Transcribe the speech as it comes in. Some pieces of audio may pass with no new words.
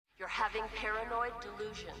You're having paranoid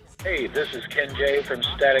delusions. Hey, this is Ken J from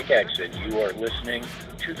Static X, and you are listening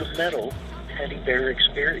to the Metal Teddy Bear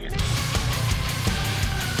Experience.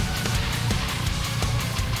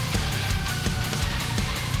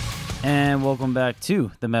 And welcome back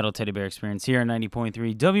to the Metal Teddy Bear Experience here on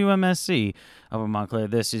 90.3 WMSC over Montclair.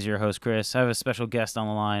 This is your host, Chris. I have a special guest on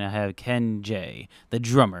the line. I have Ken J, the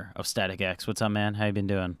drummer of Static X. What's up, man? How you been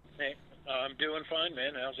doing? Hey, I'm doing fine,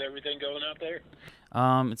 man. How's everything going out there?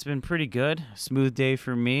 It's been pretty good. Smooth day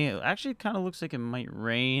for me. It actually kind of looks like it might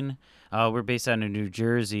rain. We're based out in New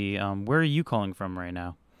Jersey. Where are you calling from right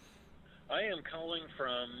now? I am calling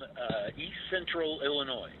from east central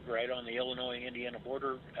Illinois, right on the Illinois-Indiana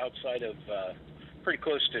border, outside of, pretty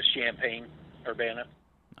close to Champaign, Urbana.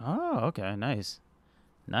 Oh, okay. Nice.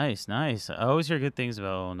 Nice. I always hear good things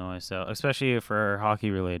about Illinois, so especially for hockey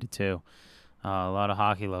related, too. A lot of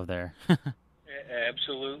hockey love there.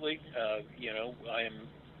 Absolutely. I am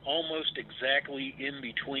almost exactly in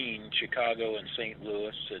between Chicago and St.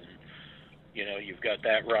 Louis, and, you've got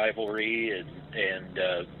that rivalry, and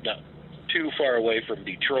not too far away from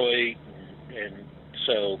Detroit, and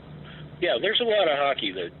so, yeah, there's a lot of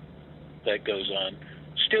hockey that goes on.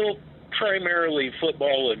 Still primarily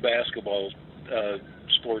football and basketball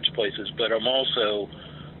sports places, but I'm also,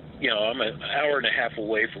 I'm an hour and a half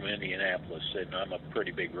away from Indianapolis, and I'm a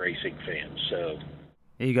pretty big racing fan, so.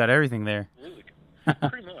 You got everything there.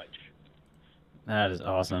 Pretty much. That is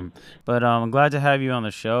awesome. But I'm glad to have you on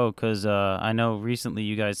the show because I know recently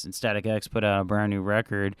you guys in Static X put out a brand new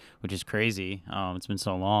record, which is crazy. It's been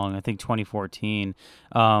so long. I think 2014.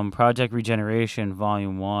 Project Regeneration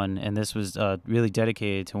Volume 1, and this was really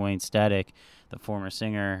dedicated to Wayne Static, the former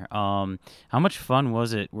singer. How much fun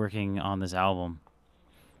was it working on this album?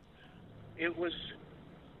 It was,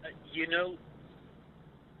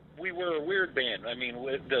 we were a weird band. I mean,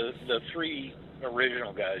 the three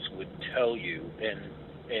original guys would tell you,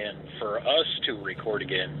 and for us to record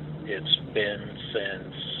again, it's been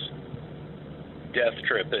since Death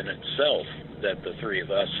Trip in itself that the three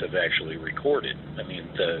of us have actually recorded. I mean,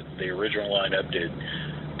 the original lineup did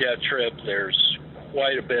Death Trip. There's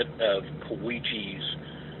quite a bit of Koichi's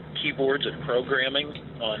keyboards and programming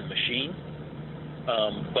on Machine,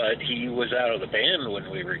 but he was out of the band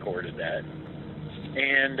when we recorded that.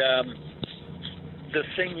 And the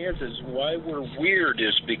thing is why we're weird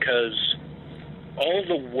is because all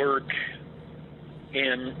the work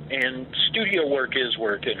and studio work is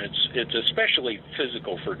work, and it's especially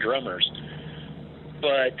physical for drummers.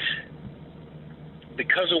 But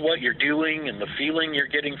because of what you're doing and the feeling you're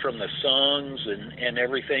getting from the songs and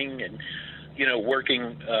everything, and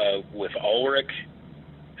working with Ulrich,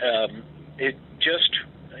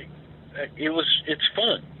 it's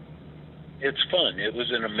fun. It's fun. It was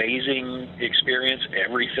an amazing experience.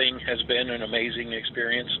 Everything has been an amazing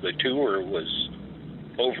experience. The tour was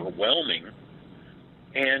overwhelming.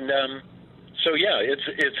 And so, yeah,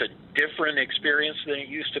 it's a different experience than it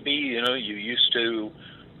used to be. You used to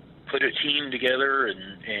put a team together,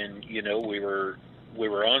 and we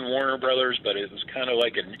were on Warner Brothers, but it was kind of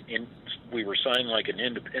like we were signed like an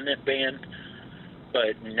independent band.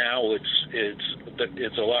 But now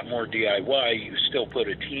it's a lot more DIY. You still put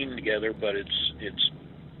a team together, but it's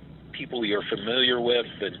people you're familiar with,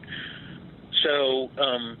 and so.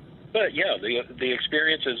 But yeah, the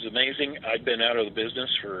experience is amazing. I've been out of the business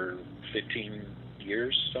for 15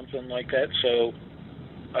 years, something like that. So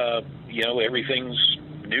everything's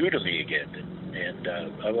new to me again, and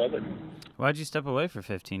I love it. Why'd you step away for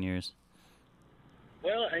 15 years?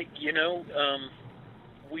 Well,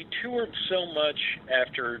 we toured so much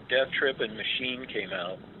after Death Trip and Machine came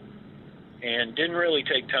out, and didn't really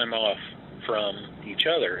take time off from each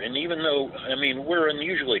other. And even though, we're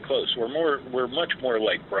unusually close, we're much more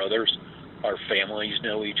like brothers. Our families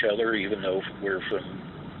know each other, even though we're from,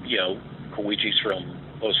 Koichi's from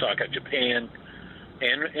Osaka, Japan,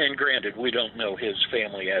 and granted, we don't know his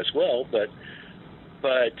family as well, but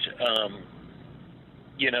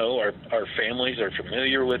our families are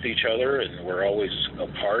familiar with each other, and we're always a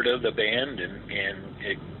part of the band, and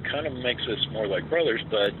it kind of makes us more like brothers.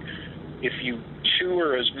 But if you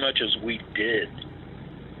tour as much as we did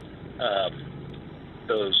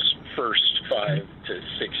those first 5 to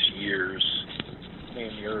 6 years,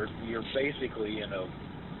 you're basically in a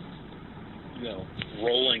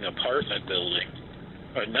rolling apartment building,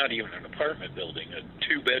 or not even an apartment building, a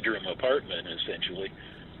 2-bedroom apartment essentially,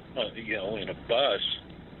 in a bus.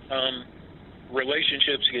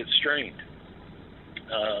 Relationships get strained.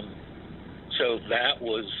 So that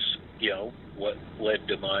was, what led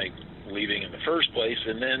to my leaving in the first place.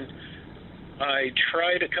 And then I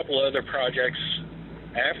tried a couple other projects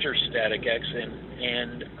after Static X,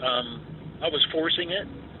 and I was forcing it.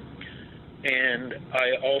 And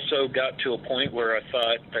I also got to a point where I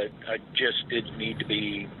thought that I just didn't need to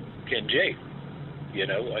be Ken J. You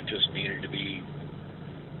know, I just needed to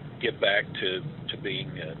get back to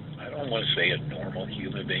being, I don't want to say a normal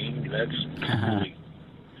human being. That's a really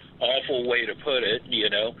awful way to put it, you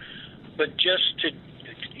know. But just to,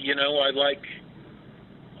 you know,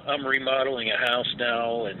 I'm remodeling a house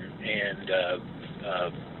now, and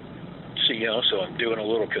so, you know, so I'm doing a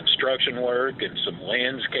little construction work and some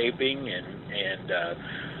landscaping, and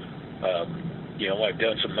you know, I've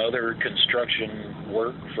done some other construction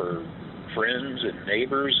work for friends and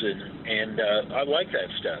neighbors, and I like that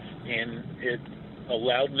stuff, and it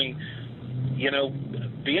allowed me, you know,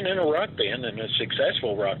 being in a rock band, and a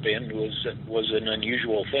successful rock band was an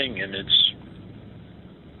unusual thing, and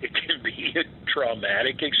it can be a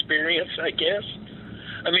traumatic experience, I guess.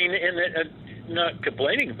 I mean, and not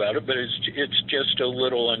complaining about it, but it's just a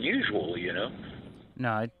little unusual, you know. No,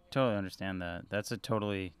 I totally understand that. That's a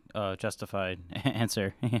totally justified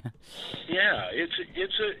answer. Yeah,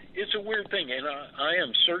 it's a weird thing, and I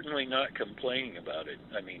am certainly not complaining about it.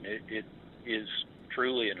 I mean, it is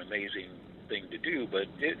truly an amazing thing to do, but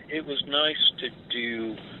it was nice to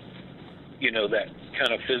do, you know, that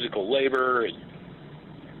kind of physical labor, and,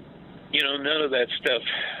 you know, none of that stuff,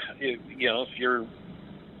 you know, if you're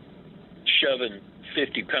shoving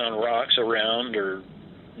 50-pound rocks around or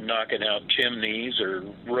knocking out chimneys or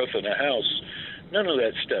roofing a house, none of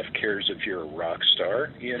that stuff cares if you're a rock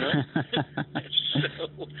star, you know.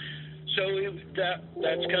 so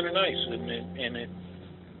that's kind of nice, and it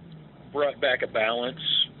brought back a balance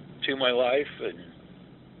to my life,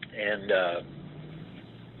 and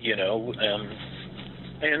you know,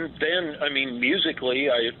 and then, I mean, musically,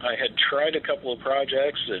 I had tried a couple of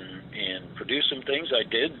projects and produced some things. I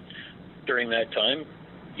did during that time,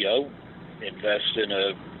 you know, invest in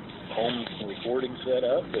a home recording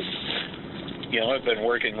setup, and, you know, I've been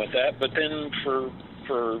working with that. But then for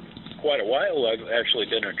quite a while, I've actually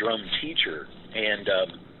been a drum teacher, and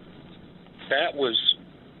that was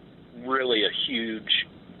really a huge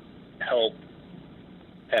help,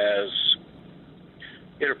 as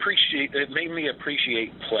it made me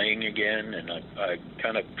appreciate playing again, and I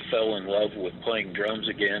kind of fell in love with playing drums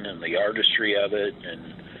again, and the artistry of it,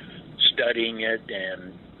 and studying it,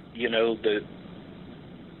 and, you know, the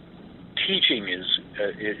teaching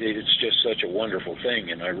it's just such a wonderful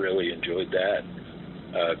thing, and I really enjoyed that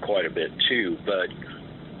quite a bit too.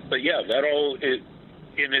 But yeah, that all,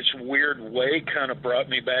 in its weird way, kind of brought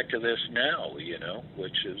me back to this now, you know,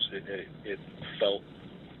 which is, it felt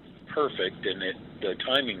perfect, and the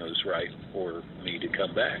timing was right for me to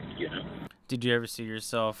come back, you know. Did you ever see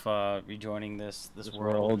yourself rejoining this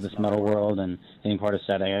world, this metal world, and being part of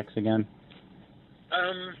Static X again?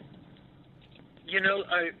 You know,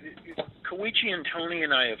 Koichi and Tony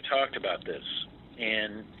and I have talked about this,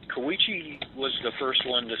 and Koichi was the first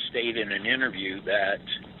one to state in an interview that,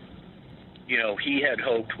 you know, he had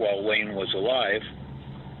hoped while Wayne was alive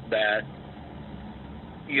that,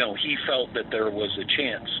 you know, he felt that there was a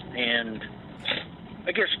chance. And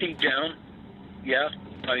I guess deep down, yeah,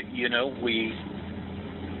 I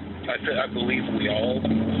believe we all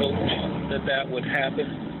hoped that would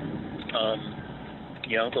happen.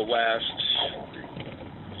 You know, the last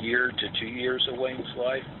year to 2 years of Wayne's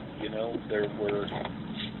life, you know,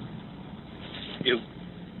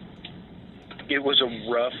 it was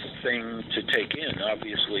a rough thing to take in.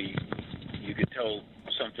 Obviously, you could tell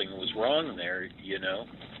something was wrong there, you know.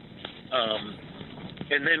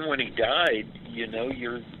 And then when he died, you know,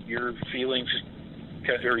 your feelings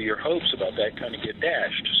or your hopes about that kind of get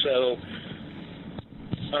dashed. So,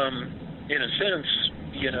 in a sense,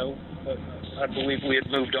 you know, I believe we had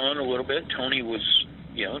moved on a little bit. Tony was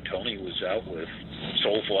out with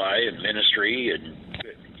Soulfly and Ministry, and,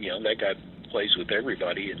 you know, that guy plays with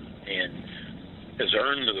everybody and has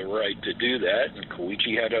earned the right to do that. And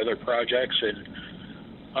Koichi had other projects, and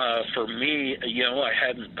for me, you know, I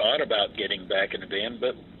hadn't thought about getting back in the band,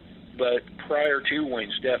 but prior to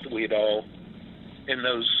Wayne's death, we had all, in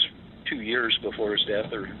those 2 years before his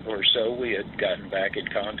death or so, we had gotten back in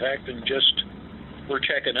contact and just were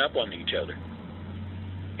checking up on each other.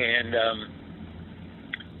 And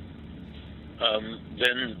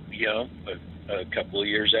then, you know, a couple of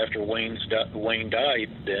years after Wayne died,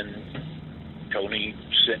 then Tony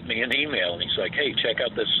sent me an email, and he's like, "Hey, check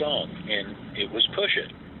out this song," and it was "Push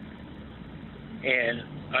It." And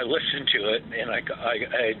I listened to it, and I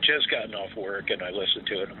had just gotten off work, and I listened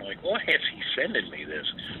to it. I'm like, why is he sending me this?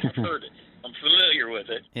 I've heard it. I'm familiar with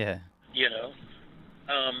it. Yeah. You know?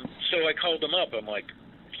 So I called him up. I'm like,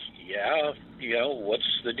 yeah, you know,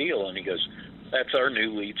 what's the deal? And he goes, that's our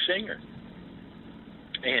new lead singer.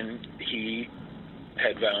 And he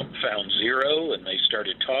had found Zero, and they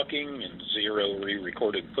started talking, and Zero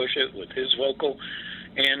re-recorded Push It with his vocal.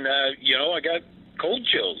 And, you know, I got cold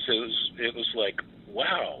chills. It was like,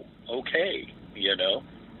 wow, okay, you know.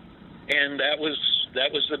 And that was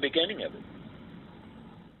the beginning of it.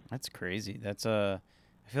 That's crazy. I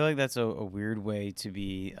feel like that's a weird way to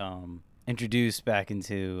be introduced back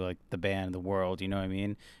into like the band, the world, you know what I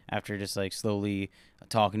mean? After just like slowly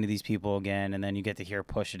talking to these people again, and then you get to hear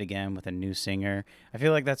Push It again with a new singer. I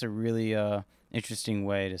feel like that's a really interesting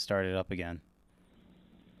way to start it up again.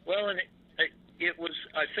 Well, and it was,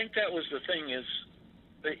 I think that was the thing, is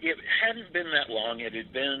it hadn't been that long. It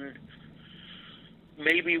had been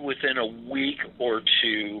maybe within a week or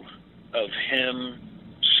two of him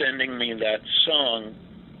sending me that song,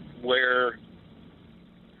 where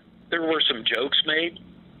there were some jokes made.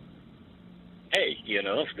 Hey, you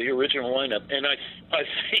know, the original lineup. And I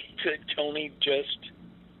think that Tony just,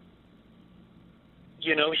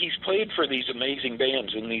 you know, he's played for these amazing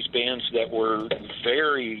bands, and these bands that were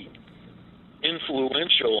very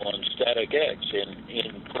influential on Static X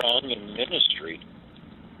in Prong and Ministry.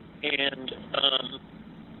 And,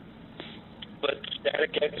 but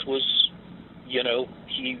Static X was, you know,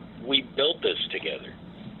 we built this together.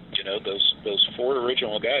 You know, those four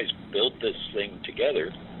original guys built this thing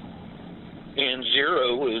together. And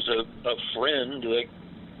Zero is a friend that,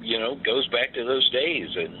 you know, goes back to those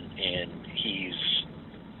days, and he's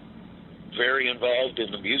very involved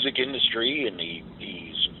in the music industry, and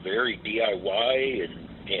he's very DIY,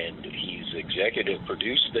 and he's executive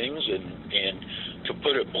produced things, and to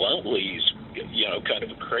put it bluntly, he's, you know, kind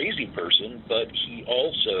of a crazy person, but he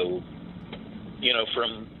also, you know,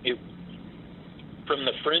 from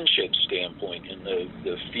the friendship standpoint and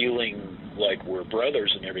the feeling like we're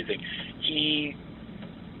brothers and everything, he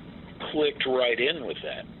clicked right in with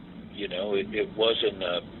that. You know, it wasn't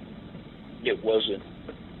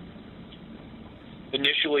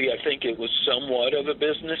initially, I think it was somewhat of a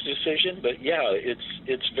business decision, but yeah,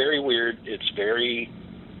 it's very weird. It's very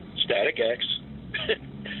Static X.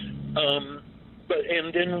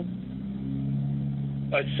 And then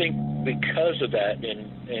I think because of that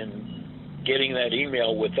and getting that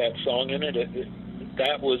email with that song in it,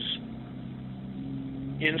 that was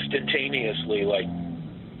instantaneously like,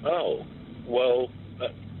 oh, well,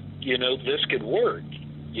 you know, this could work,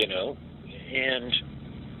 you know. And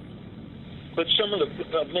but some of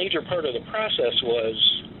a major part of the process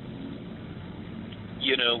was,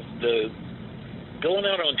 you know, the going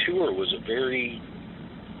out on tour was a very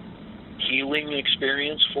healing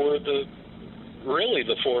experience for really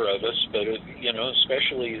the four of us, but you know,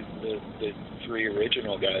 especially the three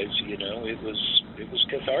original guys. You know, it was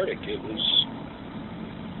cathartic. It was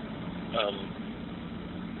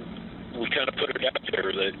we kind of put it out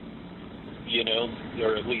there that, you know,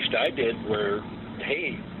 or at least I did, where,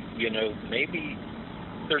 hey, you know, maybe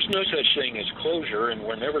there's no such thing as closure, and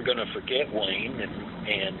we're never going to forget Wayne,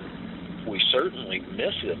 and we certainly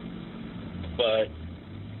miss him, but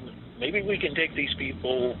maybe we can take these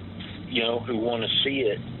people, you know, who want to see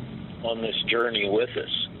it on this journey with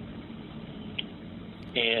us.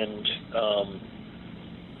 And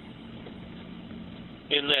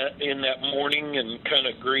in that mourning and kind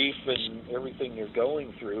of grief and everything you're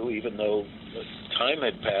going through, even though time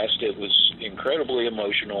had passed, it was incredibly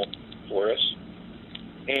emotional for us.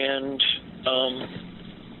 And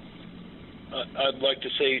I'd like to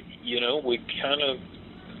say, you know, we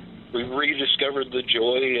rediscovered the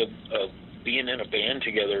joy of being in a band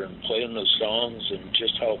together and playing those songs, and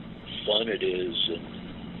just how fun it is. And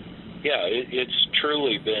yeah, it's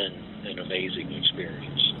truly been an amazing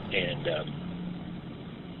experience. And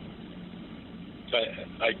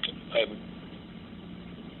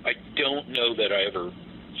I don't know that I ever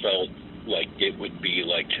felt like it would be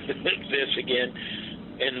like this again.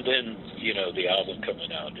 And then, you know, the album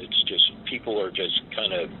coming out, it's just, people are just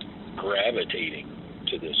kind of gravitating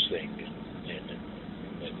to this thing, and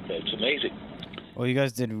it's amazing. Well, you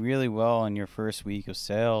guys did really well in your first week of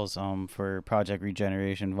sales for Project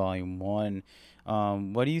Regeneration Volume 1.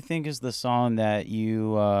 What do you think is the song that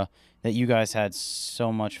you guys had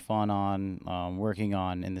so much fun on working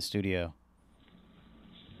on in the studio?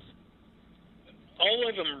 All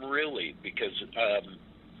of them, really, because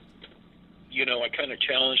you know, I kind of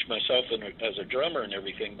challenged myself as a drummer and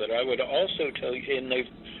everything, but I would also tell you, and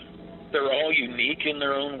they're all unique in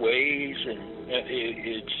their own ways, and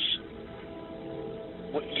it's,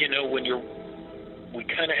 you know, we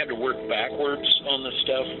kind of had to work backwards on the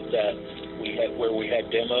stuff that we had, where we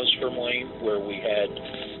had demos from Wayne, where we had,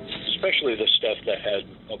 especially the stuff that had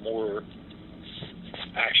a more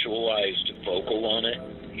actualized vocal on it,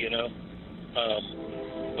 you know.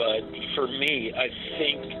 But for me, I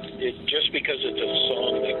think just because it's a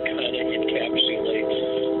song that kind of encapsulates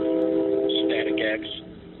Static X,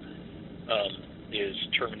 is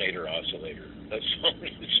Terminator Oscillator. That song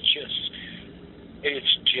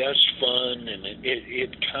it's just fun, and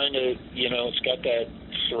it kind of, you know, it's got that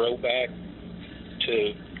throwback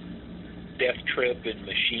to Death Trip and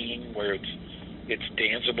Machine, where it's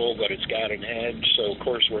danceable, but it's got an edge. So of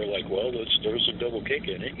course we're like, well, let's throw some double kick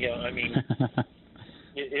in it. Yeah, I mean,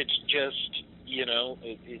 it's just, you know,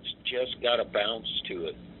 it's just got a bounce to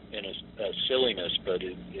it and a silliness, but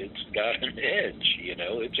it's got an edge. You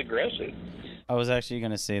know, it's aggressive. I was actually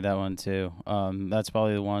going to say that one too. That's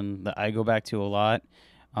probably the one that I go back to a lot.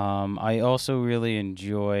 I also really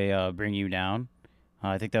enjoy Bring You Down.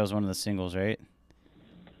 I think that was one of the singles, right?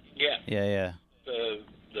 Yeah. Yeah. The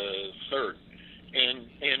third.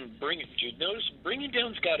 And Bring You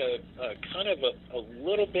Down's got a kind of a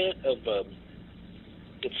little bit of a,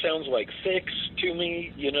 it sounds like Fix to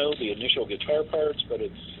me, you know, the initial guitar parts, but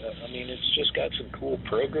it's just got some cool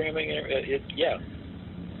programming. Yeah.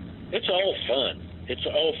 It's all fun. It's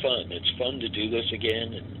all fun. It's fun to do this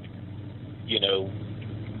again, and, you know,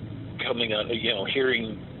 coming up, you know,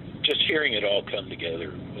 hearing it all come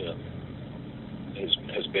together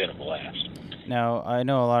has been a blast. Now, I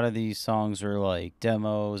know a lot of these songs are like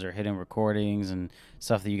demos or hidden recordings and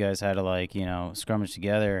stuff that you guys had to, like, you know, scrummage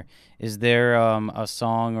together. Is there a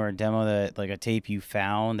song or a demo that, like a tape you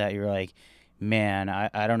found that you're like, man,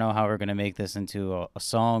 I don't know how we're going to make this into a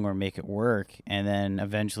song or make it work, and then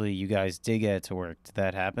eventually you guys did get it to work? Did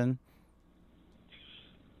that happen?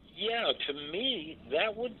 Yeah, to me,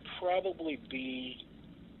 that would probably be,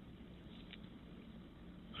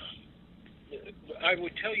 I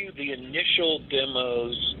would tell you the initial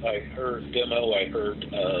demos I heard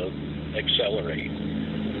of Accelerate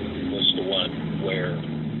was the one where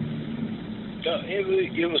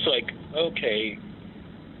it was like, okay,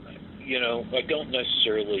 you know, I don't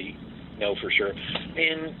necessarily know for sure.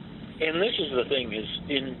 And this is the thing, is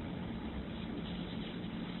in,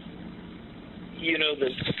 you know, the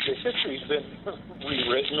history's been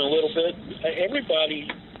rewritten a little bit. Everybody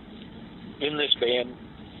in this band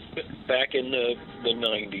back in the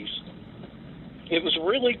 90s, it was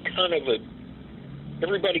really kind of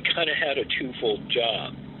everybody kind of had a twofold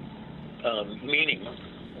job, meaning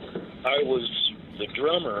I was the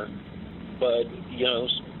drummer, but, you know,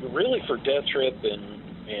 really for Death Trip and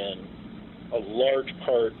a large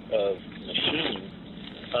part of Machine,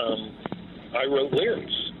 I wrote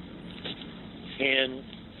lyrics.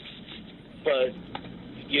 But,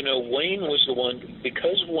 you know, Wayne was the one,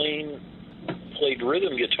 because Wayne played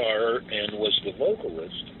rhythm guitar and was the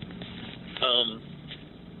vocalist,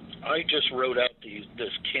 I just wrote out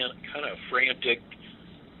this kind of frantic,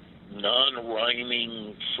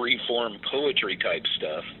 non-rhyming, free-form poetry type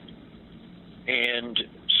stuff. And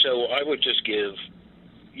so I would just give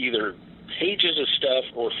either pages of stuff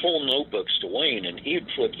or full notebooks to Wayne, and he'd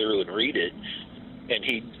flip through and read it, and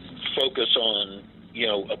he'd focus on, you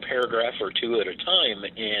know, a paragraph or two at a time,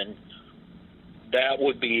 and that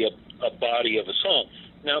would be a body of a song.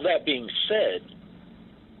 Now, that being said,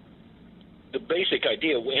 the basic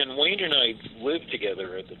idea, and Wayne and I lived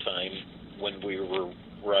together at the time when we were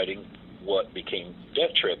writing what became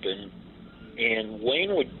Death Trip, and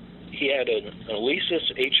Wayne he had an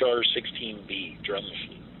Alesis HR-16B drum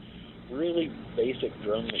machine. Really basic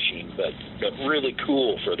drum machine, but really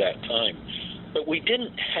cool for that time. But we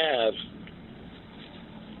didn't have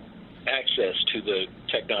access to the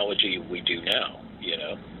technology we do now, you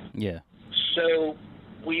know? Yeah. So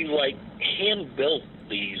we, like, hand-built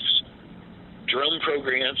these drum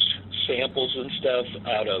programs, samples and stuff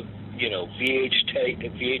out of, you know,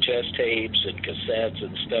 VHS tapes and cassettes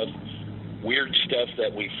and stuff, weird stuff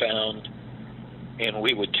that we found, and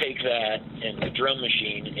we would take that and the drum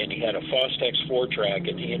machine, and he had a Fostex 4-track,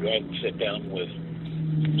 and he'd sit down with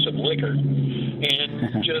some liquor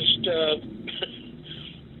and just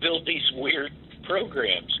build these weird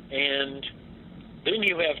programs. And then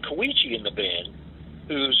you have Koichi in the band,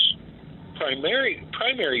 whose primary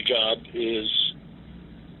job is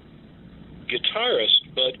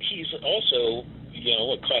guitarist, but he's also, you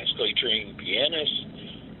know, a classically trained pianist.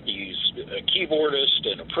 He's a keyboardist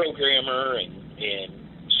and a programmer, and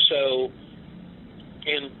so,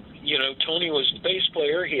 and, you know, Tony was the bass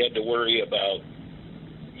player. He had to worry about,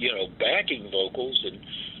 you know, backing vocals, and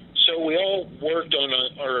so we all worked on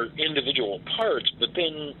our individual parts, but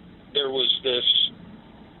then there was this,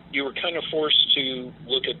 you were kind of forced to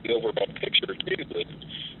look at the overall picture too,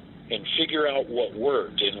 and figure out what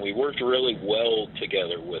worked, and we worked really well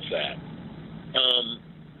together with that. um,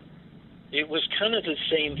 it was kind of the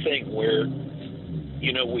same thing where,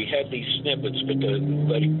 we had these snippets,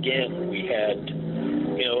 but again, we had,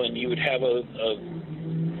 and you would have a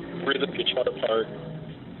rhythm guitar part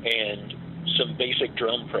and some basic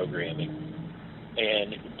drum programming,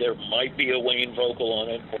 and there might be a Wayne vocal on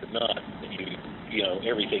it or not. And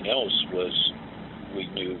everything else was, we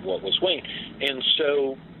knew what was Wayne. And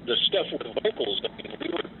so the stuff with vocals, we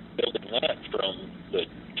were building that from the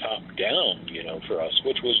top down, for us,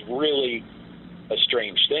 which was really a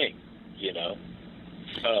strange thing,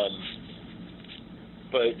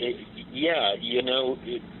 But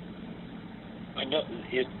I know.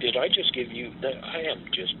 Did I just give you that? I am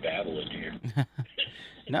just babbling here.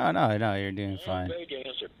 No, you're doing fine. Vague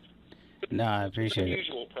answer. No, I appreciate it. It's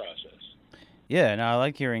an unusual process. Yeah, no, I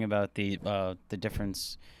like hearing about the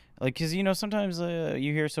difference, like, because sometimes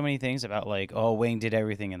you hear so many things about, like, oh, Wayne did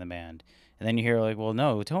everything in the band, and then you hear, like, well,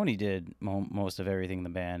 no, Tony did most of everything in the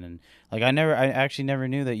band, and like I actually never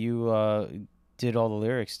knew that you did all the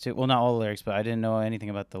lyrics too. Well, not all the lyrics, but I didn't know anything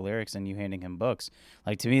about the lyrics and you handing him books.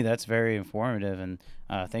 Like, to me, that's very informative, and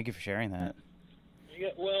thank you for sharing that.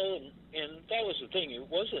 Yeah, well, and that was the thing. It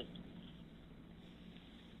wasn't.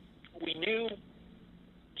 We knew.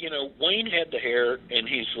 Wayne had the hair, and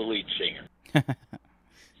he's the lead singer.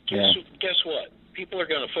 Guess what? People are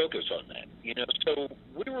going to focus on that, So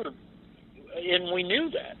we knew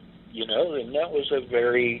that, and that was a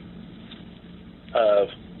very, the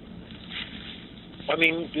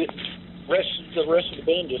rest of the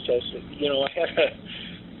band just has to,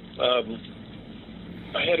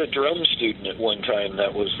 I had a drum student at one time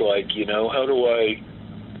that was like,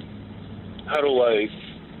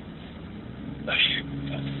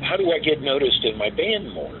 how do I get noticed in my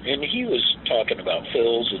band more? And he was talking about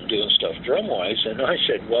fills and doing stuff drum-wise, and I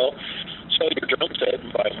said, well, sell your drum set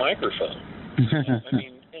and buy a microphone.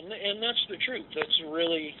 And that's the truth. That's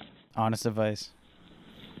really... honest advice.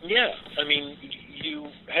 Yeah,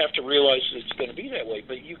 you have to realize that it's going to be that way,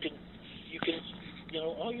 but you can,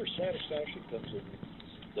 all your satisfaction comes in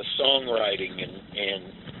the songwriting and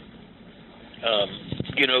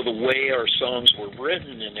the way our songs were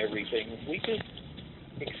written and everything. We could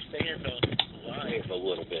expand on live a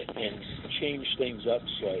little bit and change things up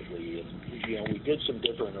slightly, and we did some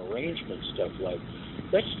different arrangement stuff. Like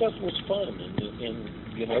that stuff was fun, and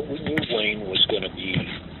we knew Wayne was going to be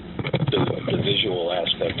the visual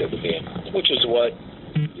aspect of the band, which is what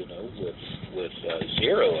with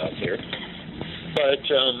Zero out there. But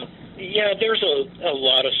there's a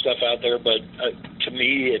lot of stuff out there, but to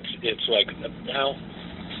me it's like now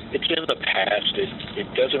it's in the past.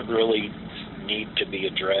 It doesn't really need to be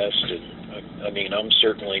addressed, and I'm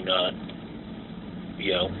certainly not.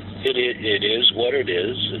 It is what it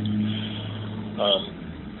is.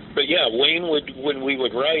 But yeah, Wayne when we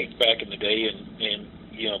would write back in the day, and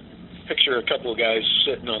picture a couple of guys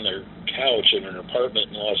sitting on their couch in an apartment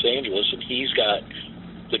in Los Angeles, and he's got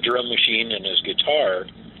the drum machine and his guitar,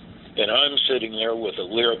 and I'm sitting there with a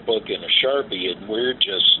lyric book and a Sharpie, and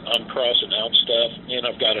I'm crossing out stuff, and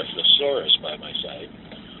I've got a thesaurus by my side.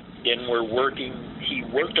 And he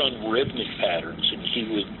worked on rhythmic patterns, and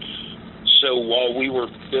so while we were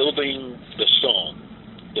building the song,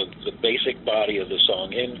 the basic body of the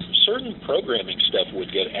song, and certain programming stuff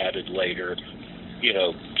would get added later,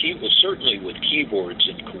 certainly with keyboards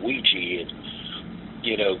and Koichi, and,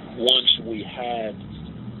 once we had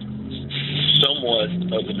somewhat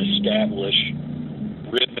of an established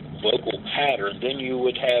rhythmic vocal pattern, then you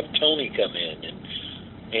would have Tony come in,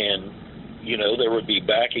 and there would be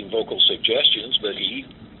backing vocal suggestions, but he,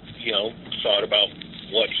 thought about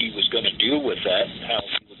what he was going to do with that, and how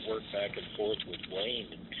he would work back and forth with Wayne.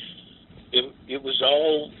 And it was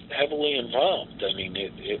all heavily involved.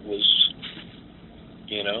 It was,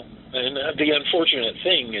 and the unfortunate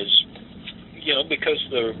thing is, because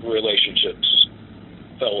the relationships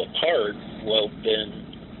fell apart, well, then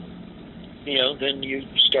you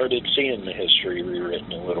started seeing the history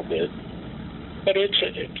rewritten a little bit. But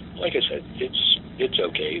like I said, it's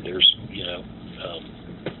okay. There's,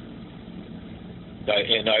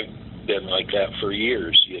 and I've been like that for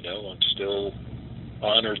years, I'm still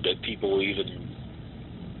honored that people even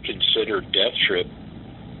consider Death Trip.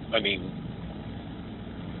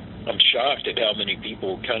 I'm shocked at how many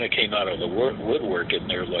people kind of came out of the woodwork, and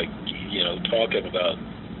they're like, talking about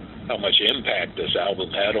how much impact this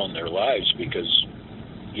album had on their lives, because,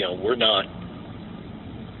 we're not,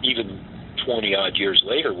 even 20 odd years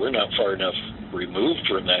later, we're not far enough removed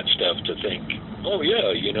from that stuff to think, oh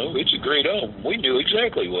yeah, it's a great album. We knew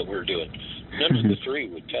exactly what we were doing. None of the three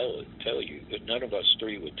would tell you. None of us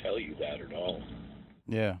three would tell you that at all.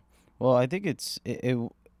 Yeah. Well, I think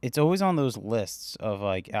it's always on those lists of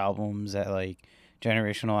like albums that like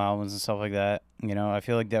generational albums and stuff like that. You know, I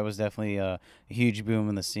feel like that was definitely a huge boom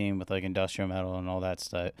in the scene with like industrial metal and all that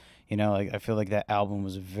stuff. You know, like I feel like that album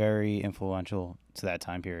was very influential to that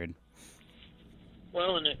time period.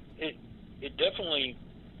 Well, and it definitely,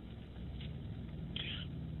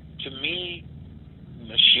 to me,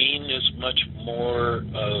 Machine is much more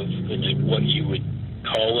of what you would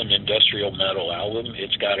call an industrial metal album.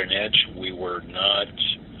 It's got an edge. We were not,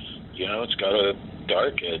 you know, it's got a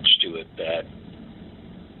dark edge to it that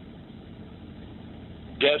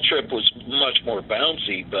Death Trip was much more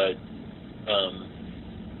bouncy, but,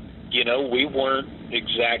 you know, we weren't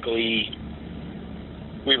exactly,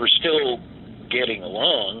 we were still getting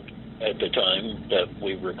along at the time that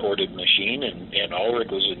we recorded Machine, and Ulrich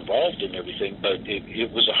was involved in everything, but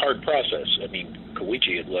it was a hard process. I mean,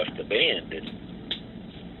 Koichi had left the band, and,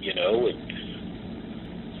 you know, and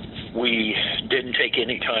we didn't take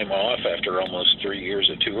any time off after almost 3 years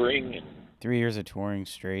of touring. And 3 years of touring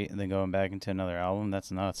straight and then going back into another album? That's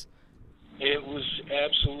nuts. It was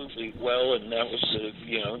absolutely, well, and that was the,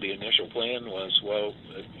 you know, the initial plan was, well,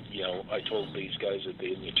 you know, I told these guys at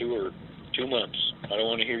the end of the tour, 2 months. I don't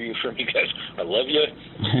want to hear you from you guys. I love you.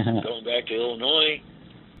 Going back to Illinois.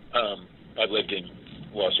 I lived in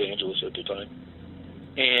Los Angeles at the time.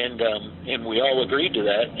 And we all agreed to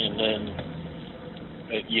that. And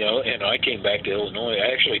then, you know, and I came back to Illinois.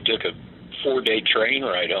 I actually took a 4-day train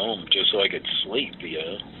ride home just so I could sleep, you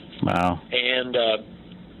know. Wow. And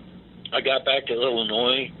I got back to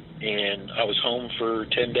Illinois, and I was home for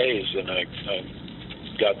 10 days, and I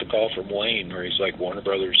got the call from Wayne where he's like, Warner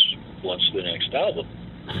Brothers wants the next album.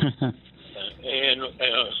 and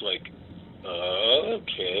I was like,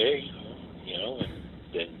 okay, you know, and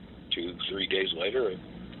then 2-3 days later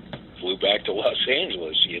I flew back to Los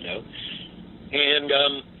Angeles, you know. And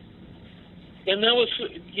that was,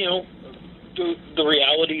 you know, the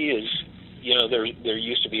reality is, you know, there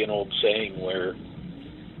used to be an old saying where,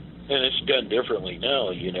 and it's done differently now,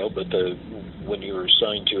 you know, but when you were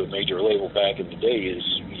signed to a major label back in the day is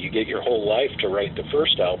you get your whole life to write the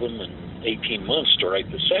first album and 18 months to write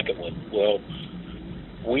the second one. Well,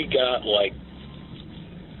 we got like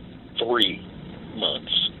 3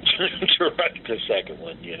 months to write the second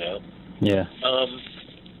one, you know? Yeah.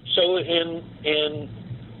 So, and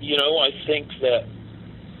you know, I think that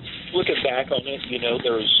looking back on it, you know,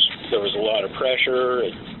 there was a lot of pressure,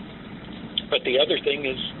 but the other thing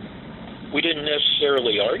is, we didn't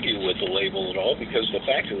necessarily argue with the label at all, because the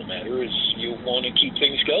fact of the matter is you want to keep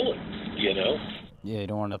things going, you know? Yeah, you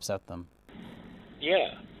don't want to upset them.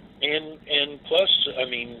 Yeah. And plus, I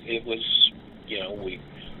mean, it was, you know,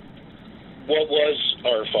 what was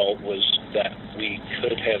our fault was that we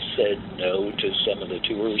could have said no to some of the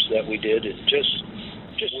tours that we did, and just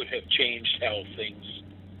would have changed how things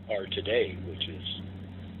are today, which is,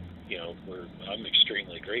 you know, I'm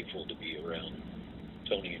extremely grateful to be around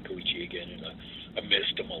Tony and Koichi again, and I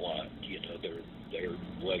missed them a lot. You know, they're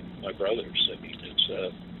like my brothers. I mean, it's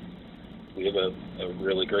we have a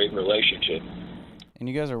really great relationship. And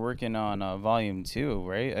you guys are working on Volume 2,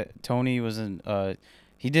 right? Tony was in.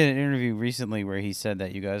 He did an interview recently where he said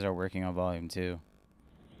that you guys are working on Volume 2.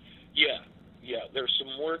 Yeah. There's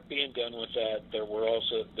some work being done with that. There were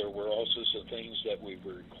also some things that we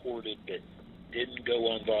recorded that didn't go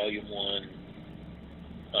on Volume 1.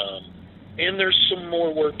 And there's some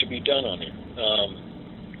more work to be done on it.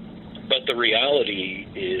 But the reality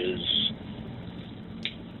is,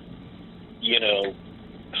 you know,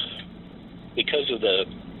 because of the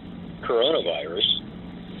coronavirus,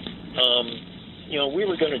 you know, we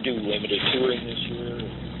were going to do limited touring this year,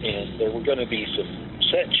 and there were going to be some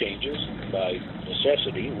set changes by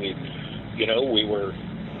necessity. We were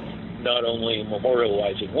not only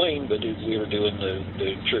memorializing Wayne, but we were doing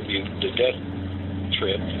the tribute, the Death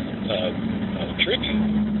Trip tribute,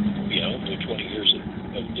 you know, the 20 years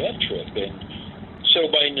of Death Trip. And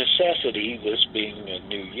so by necessity, this being a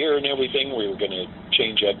new year and everything, we were going to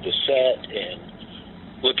change up the set and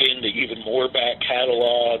look into even more back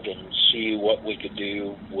catalog and see what we could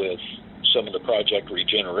do with some of the Project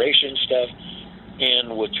Regeneration stuff.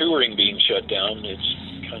 And with touring being shut down, it's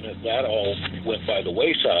kind of, that all went by the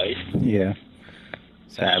wayside. Yeah.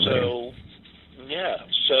 Sadly. So, yeah.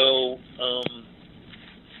 So,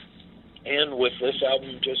 and with this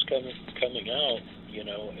album just coming out, you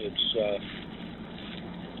know, it's,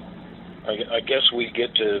 I guess we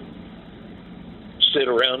get to sit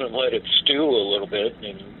around and let it stew a little bit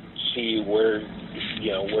and see where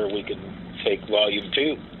we can take Volume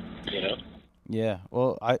 2, you know? Yeah,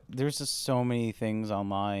 well, there's just so many things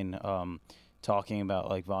online. talking about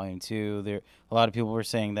like Volume 2. A lot of people were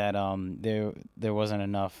saying that there wasn't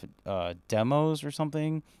enough demos or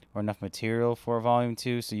something, or enough material for Volume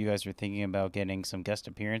 2, so you guys were thinking about getting some guest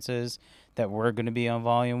appearances that were going to be on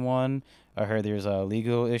Volume 1. I heard there's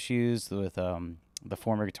legal issues with the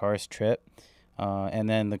former guitarist Tripp, and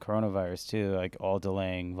then the coronavirus too, like all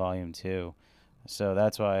delaying Volume 2. So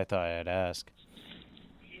that's why I thought I'd ask.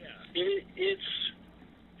 Yeah, it's.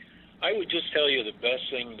 I would just tell you the best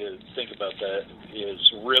thing to think about that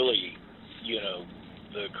is really,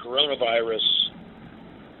 the coronavirus,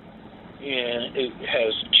 and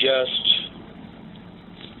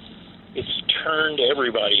it's turned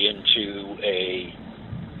everybody into a,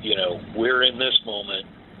 we're in this moment,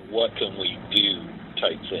 what can we do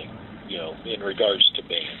type thing, in regards to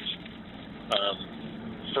bands.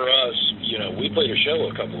 For us, we played a show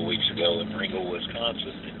a couple of weeks ago in Ringgold,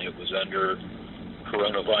 Wisconsin, and it was under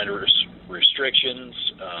coronavirus restrictions.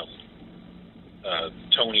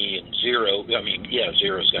 Tony and Zero,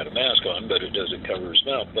 Zero's got a mask on, but it doesn't cover his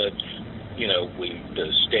mouth. But,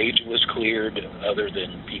 the stage was cleared other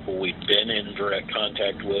than people we'd been in direct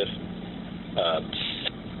contact with.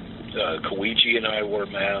 Koichi and I wore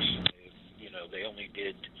masks. They only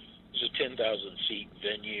did, it was a 10,000-seat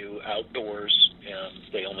venue outdoors,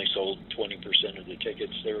 and they only sold 20% of the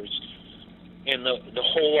tickets. And the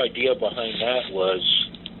whole idea behind that was,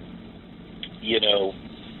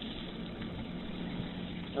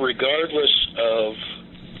 regardless of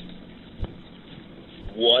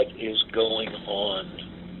what is going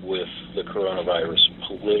on with the coronavirus,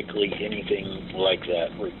 politically, anything like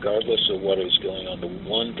that, regardless of what is going on, the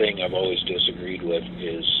one thing I've always disagreed with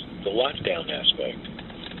is the lockdown aspect,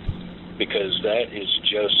 because that is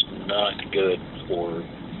just not good for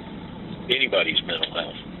anybody's mental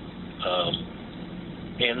health.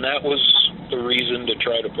 And that was the reason to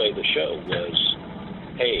try to play the show was,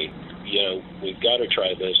 hey, we've got to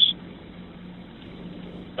try this.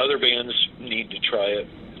 Other bands need to try it.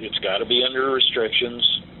 It's got to be under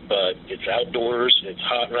restrictions, but it's outdoors. It's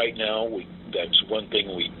hot right now. That's one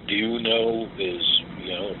thing we do know is,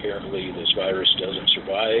 apparently this virus doesn't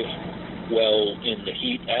survive well in the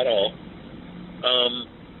heat at all.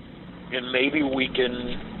 And maybe we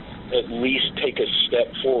can at least take a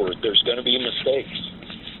step forward. There's going to be mistakes.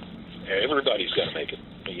 Everybody's got to make it,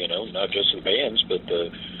 not just the bands, but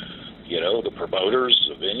the promoters,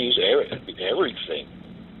 the venues, everything.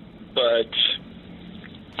 But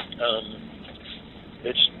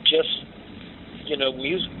it's just,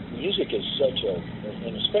 music is such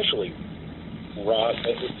and especially rock,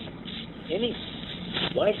 any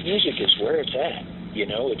live music is where it's at.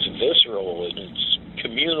 It's visceral and it's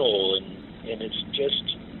communal and it's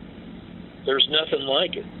just, there's nothing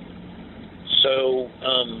like it. So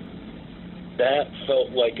that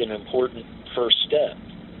felt like an important first step,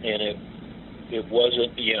 and it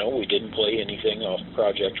wasn't, we didn't play anything off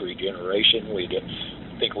Project Regeneration.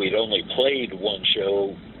 I think we'd only played one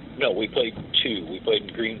show. No, we played two. We played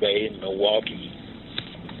in Green Bay and Milwaukee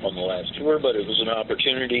on the last tour, but it was an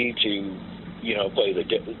opportunity to, play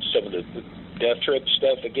some of the Death Trip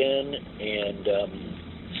stuff again, and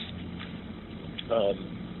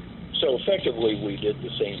so effectively we did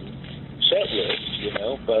the same set list,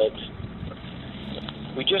 but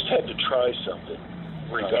we just had to try something,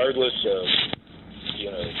 regardless of,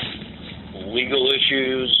 legal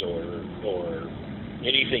issues or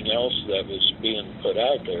anything else that was being put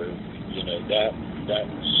out there.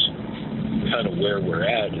 That's kind of where we're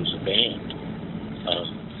at as a band.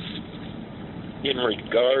 In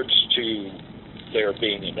regards to there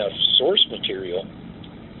being enough source material,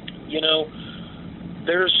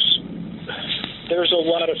 there's a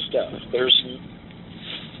lot of stuff.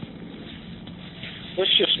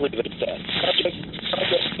 Let's just leave it at that.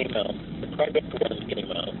 Project came out. The Project 1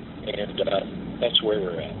 came out, and that's where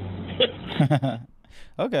we're at.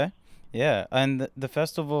 Okay. Yeah, and the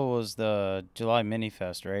festival was the July Mini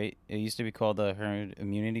Fest, right? It used to be called the Herd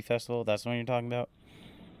Immunity Festival. That's the one you're talking about?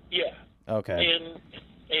 Yeah. Okay.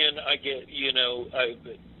 And I get,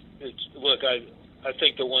 I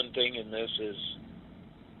think the one thing in this is,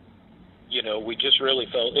 we just really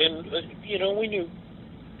felt, and, we knew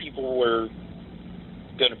people were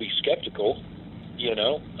going to be skeptical,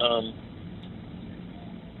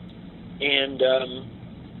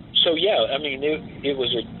 so yeah, I mean, it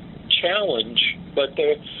was a challenge, but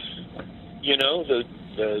the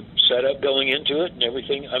setup going into it and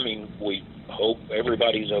everything, I mean, we hope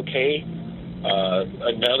everybody's okay.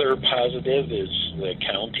 Another positive is the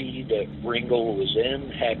county that Ringgold was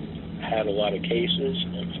in had a lot of cases.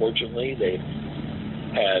 Unfortunately, they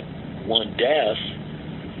had one death.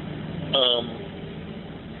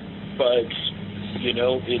 But you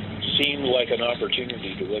know, it seemed like an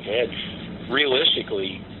opportunity to look ahead.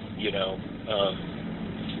 Realistically, you know,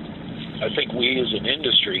 I think we as an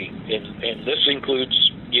industry, and this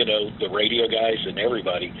includes, you know, the radio guys and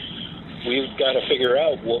everybody, we've got to figure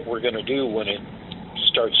out what we're going to do when it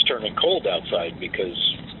starts turning cold outside, because,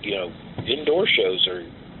 you know, indoor shows are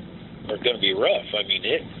going to be rough. I mean,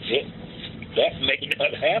 that may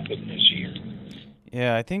not happen this year.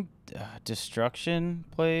 Yeah, I think Destruction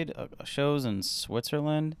played shows in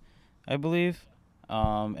Switzerland, I believe.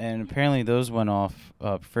 And apparently those went off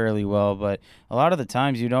fairly well, but a lot of the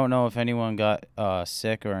times you don't know if anyone got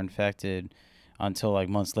sick or infected until like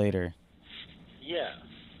months later.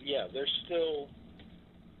 Yeah, there's still.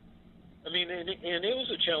 I mean, and it was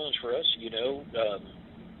a challenge for us. You know,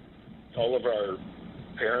 all of our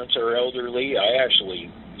parents are elderly. I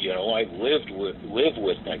actually, you know, I live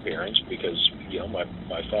with my parents because, you know, my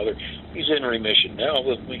father, he's in remission now,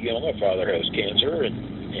 but, you know, my father has cancer, and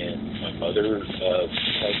my mother has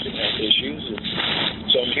some health issues, and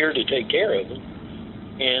so I'm here to take care of them.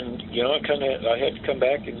 And, you know, I had to come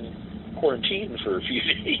back and quarantine for a few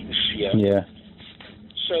days. Yeah.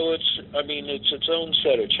 So it's its own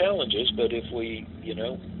set of challenges, but if we, you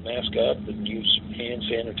know, mask up and use hand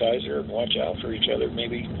sanitizer and watch out for each other,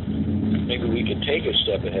 maybe we can take a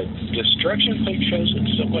step ahead. Destruction played shows that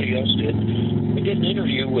somebody else did. I did an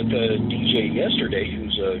interview with a DJ yesterday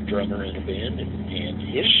who's a drummer in a band, and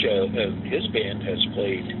his band has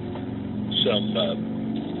played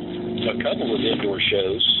a couple of indoor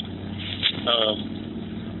shows,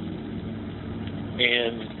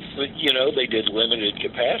 but, you know, they did limited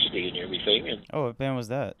capacity and everything. And what band was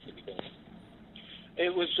that?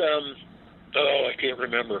 It was, I can't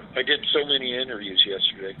remember. I did so many interviews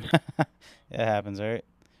yesterday. It happens, right?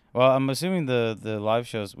 Well, I'm assuming the live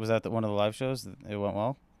shows, was that one of the live shows? It went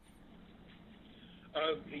well?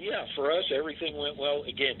 Yeah, for us, everything went well.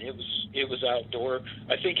 Again, it was outdoor.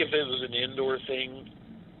 I think if it was an indoor thing,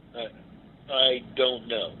 I don't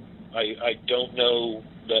know. I don't know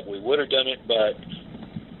that we would have done it, but,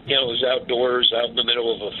 you know, it was outdoors, out in the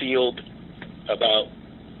middle of a field, I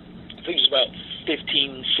think it's about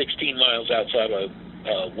 15, 16 miles outside of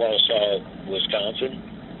Wausau, Wisconsin.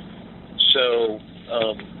 So,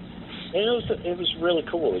 and it was really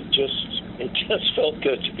cool. It just felt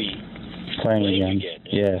good to be playing again.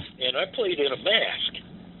 Yeah. And I played in a mask.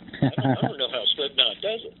 I don't know how Slipknot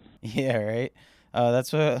does it. Yeah, right.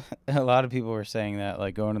 That's what a lot of people were saying, that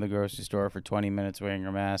like going to the grocery store for 20 minutes wearing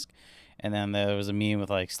your mask, and then there was a meme with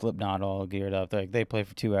like Slipknot all geared up. Like they play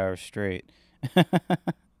for 2 hours straight.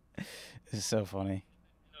 It's so funny.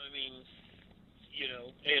 I mean, you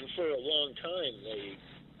know, and for a long time they,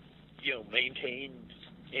 you know, maintained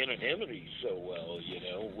anonymity so well, you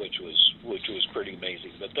know, which was pretty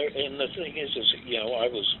amazing. But and the thing is, you know, I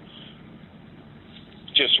was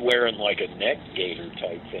just wearing like a neck gaiter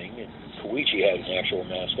type thing, and Koichi had an actual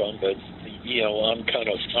mask on, but, you know, I'm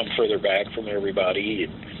further back from everybody,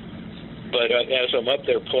 but as I'm up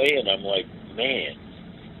there playing, I'm like, man,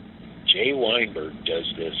 Jay Weinberg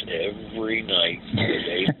does this every night with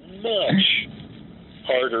a much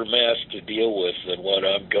harder mask to deal with than what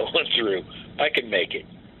I'm going through. I can make it.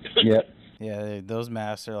 Yep. Yeah, those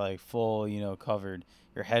masks are like full, you know, covered.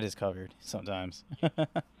 Your head is covered sometimes. Yeah,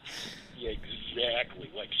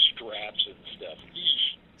 exactly, like straps and stuff.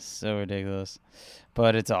 So ridiculous,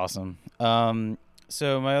 but it's awesome.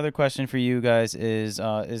 So my other question for you guys is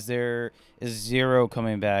Zero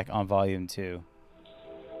coming back on Volume 2?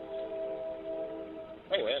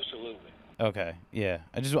 Oh, absolutely. Okay, yeah.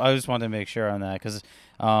 I just wanted to make sure on that, because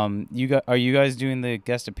are you guys doing the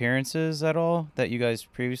guest appearances at all that you guys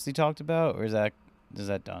previously talked about, or is that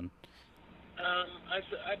done?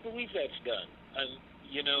 I believe that's done.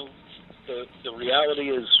 You know, the reality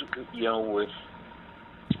is, you know, with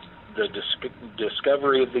the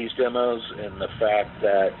discovery of these demos and the fact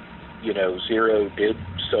that, you know, Zero did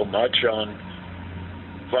so much on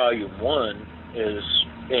Volume 1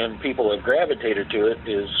 and people have gravitated to it,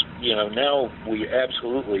 is, you know, now we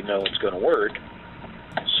absolutely know it's going to work.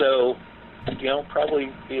 So, you know, probably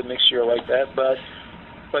be a mixture like that. But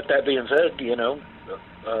that being said, you know,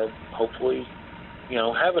 hopefully, you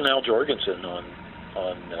know, having Al Jorgensen on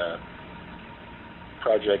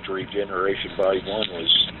Project Regeneration Volume 1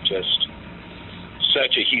 was just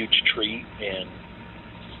such a huge treat, and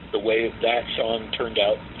the way that song turned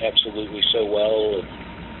out absolutely so well,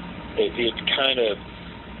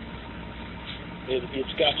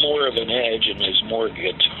 it's got more of an edge and is more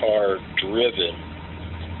guitar driven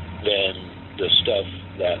than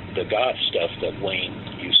the goth stuff that Wayne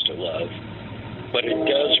used to love. But it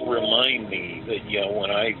does remind me that, you know,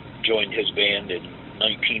 when I joined his band in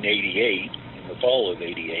 1988 in the fall of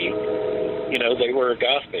 '88. You know, they were a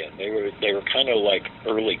goth band. They were kind of like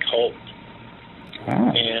early Cult,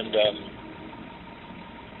 and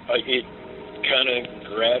it kind of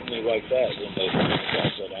grabbed me like that. And the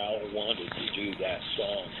fact that Al wanted to do that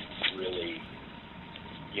song really,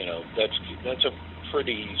 you know, that's a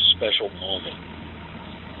pretty special moment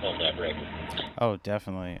on that record. Oh,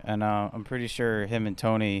 definitely. And I'm pretty sure him and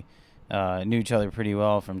Tony knew each other pretty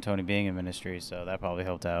well from Tony being in ministry, so that probably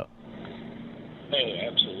helped out. Oh,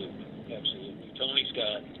 absolutely. Absolutely. Tony's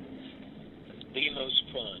got the most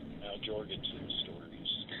fun Al Jorgensen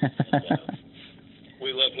stories. And,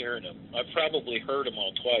 we love hearing them. I've probably heard them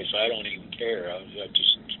all twice. I don't even care. I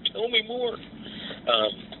just tell me more.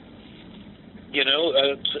 You know,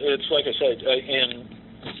 it's like I said, and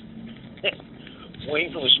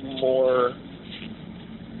Wayne was more,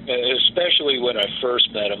 especially when I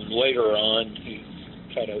first met him. Later on, he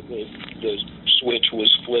kind of, the switch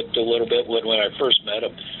was flipped a little bit. When I first met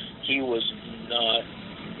him, he was not,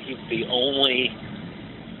 the only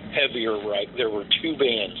heavier right. There were two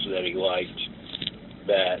bands that he liked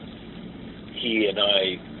that he and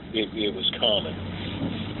I, it was common.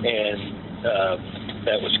 And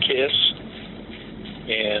that was Kiss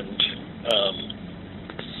and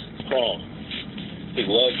Prong. He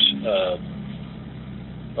loved,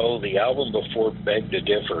 the album before Beg to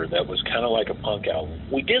Differ, that was kind of like a punk album.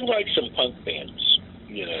 We did like some punk bands,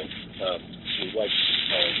 you know. We liked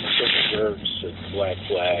Circle Jerks and Black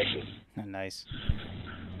Flag. And, nice.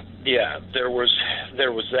 Yeah, there was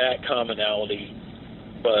that commonality,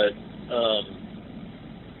 but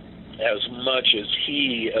as much as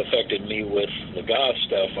he affected me with the goth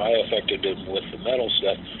stuff, I affected him with the metal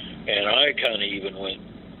stuff, and I kind of even went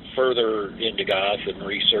further into goth and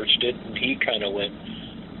researched it, and he kind of went,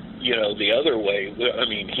 you know, the other way. I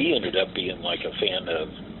mean, he ended up being like a fan of,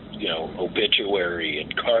 you know, Obituary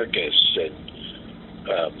and Carcass and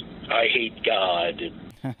I Hate God. And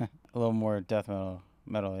a little more death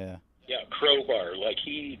metal, yeah. Yeah, Crowbar. Like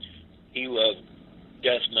he loved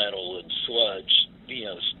death metal and sludge, you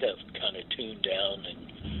know, stuff kind of tuned down.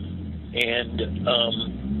 And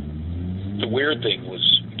the weird thing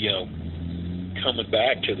was, you know, coming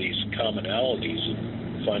back to these commonalities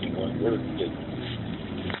and finding what worked.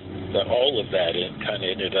 That all of that kind of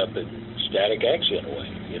ended up in Static X in a way,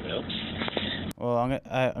 you know. Well, I'm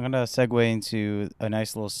gonna segue into a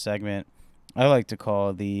nice little segment I like to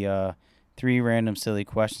call the 3 random silly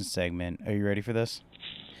questions segment. Are you ready for this?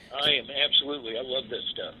 I am, absolutely. I love this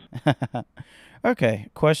stuff. Okay,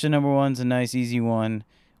 question number 1's a nice easy one.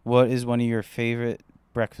 What is one of your favorite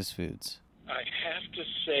breakfast foods? I have to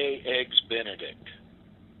say Eggs Benedict.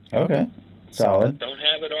 Okay, solid. Don't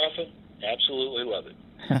have it often. Absolutely love it.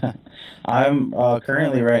 I'm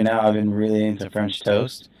currently right now I've been really into French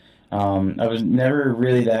toast. I was never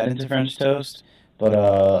really that into French toast,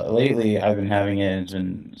 but lately I've been having it. It's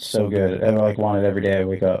been so good. I want it every day I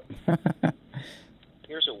wake up.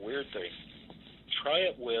 Here's a weird thing. Try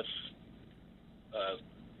it with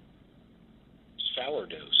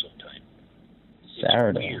sourdough sometime.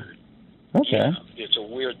 Sourdough. It's weird. Okay. Yeah, it's a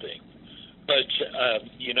weird thing. But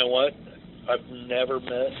you know what? I've never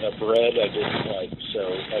met a bread I didn't like, so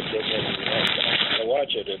I didn't even like that. I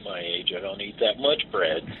watch it at my age. I don't eat that much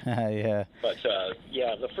bread. Yeah. But,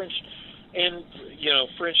 yeah, the French, and, you know,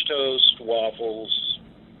 French toast, waffles,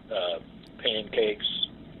 pancakes,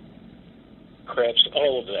 crepes,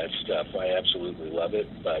 all of that stuff, I absolutely love it.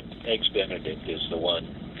 But Eggs Benedict is the one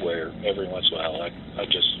where every once in a while I have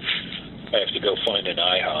to go find an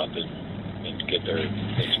IHOP and get their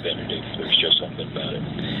Eggs Benedict. There's just something about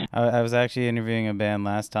it. I was actually interviewing a band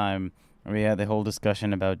last time. We had the whole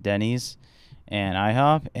discussion about Denny's and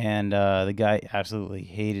IHOP, and the guy absolutely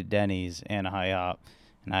hated Denny's and IHOP,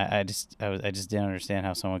 and I just didn't understand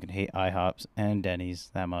how someone could hate IHOPs and Denny's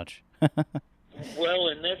that much. Well,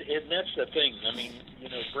 and that's the thing. I mean, you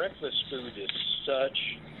know, breakfast food is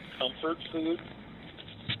such comfort food.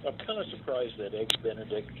 I'm kind of surprised that Eggs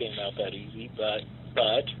Benedict came out that easy, but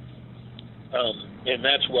and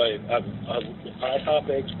that's why IHOP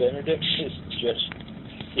Eggs Benedict is just,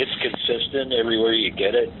 it's consistent everywhere you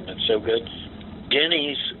get it, and it's so good.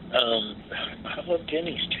 Denny's, I love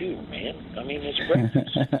Denny's too, man. I mean, it's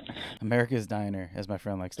breakfast. America's Diner, as my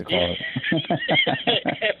friend likes to call it.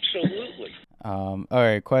 Absolutely. All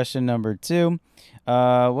right, question number 2.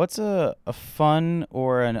 What's a fun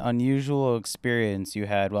or an unusual experience you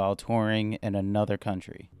had while touring in another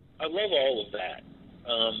country? I love all of that.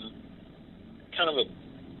 Kind of a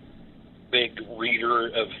big reader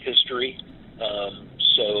of history.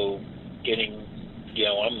 So getting, you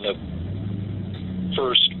know, I'm the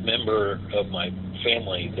first member of my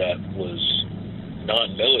family that was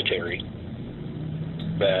non-military.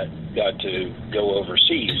 that got to go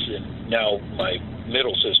overseas, and now my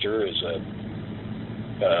middle sister is a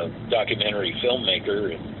documentary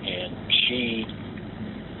filmmaker, and she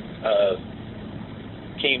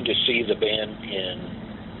came to see the band in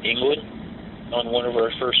England on one of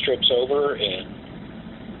our first trips over, and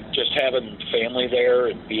just having family there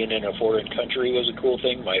and being in a foreign country was a cool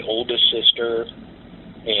thing. My oldest sister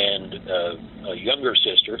and a younger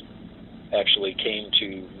sister actually came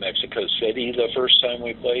to Mexico City the first time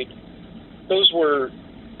we played. Those were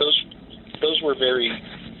very,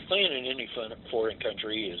 playing in any foreign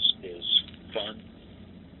country is fun.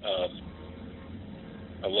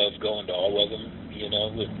 I love going to all of them, you know,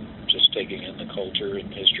 and just taking in the culture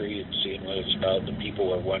and history and seeing what it's about. The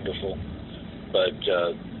people are wonderful, but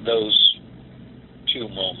those two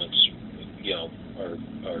moments, you know, are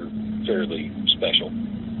fairly special.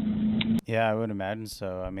 Yeah, I would imagine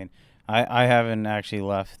so. I mean, I haven't actually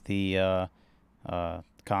left the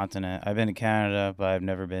continent. I've been to Canada, but I've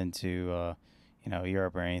never been to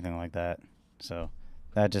Europe or anything like that. So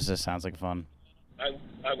that just sounds like fun.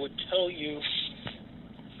 I would tell you,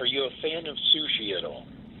 are you a fan of sushi at all?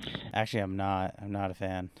 Actually, I'm not. I'm not a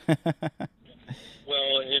fan. Well,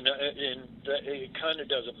 and it kind of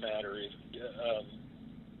doesn't matter.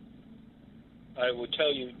 I would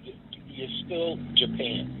tell you,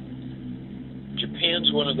 Japan.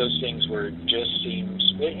 Japan's one of those things where it just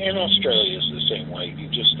seems, and Australia is the same way. You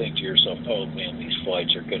just think to yourself, oh man, these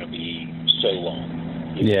flights are going to be so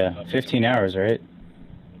long. Yeah, 15 hours, right?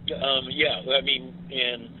 Yeah, I mean,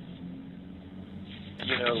 and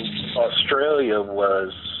you know, Australia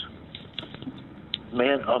was,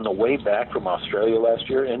 man, on the way back from Australia last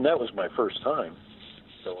year, and that was my first time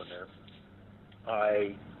going there.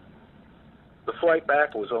 The flight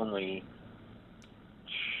back was only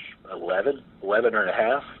 11 and a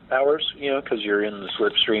half hours, you know, because you're in the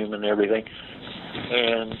slipstream and everything.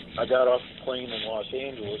 And I got off the plane in Los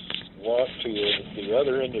Angeles, walked to the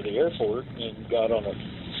other end of the airport, and got on a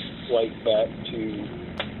flight back to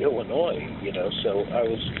Illinois, you know. So I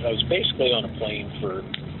was basically on a plane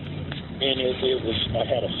and I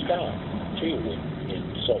had a stop too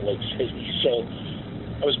in Salt Lake City. So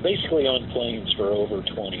I was basically on planes for over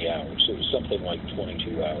 20 hours. It was something like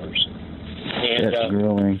 22 hours. And that's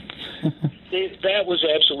grueling. That was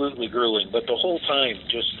absolutely grueling. But the whole time,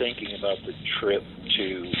 just thinking about the trip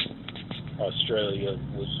to Australia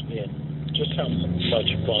and just how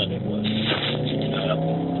much fun it was.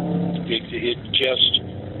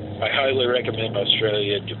 I highly recommend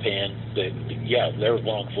Australia, Japan. They're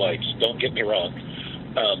long flights. Don't get me wrong.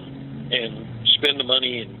 And spend the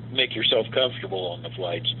money and make yourself comfortable on the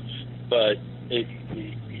flights. But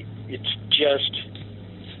it's just,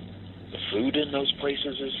 the food in those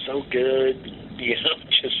places is so good. You know,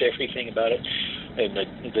 just everything about it. And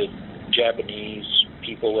the Japanese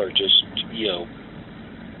people are just, you know,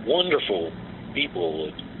 wonderful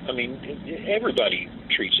people. I mean, everybody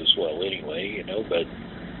treats us well anyway, you know, but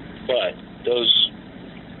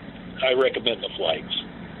I recommend the flights.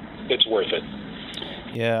 It's worth it.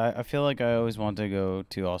 Yeah, I feel like I always want to go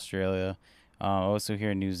to Australia. Also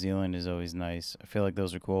here in New Zealand is always nice. I feel like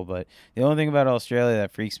those are cool, but the only thing about Australia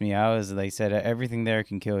that freaks me out is they said everything there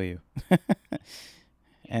can kill you.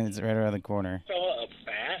 And it's right around the corner. Saw a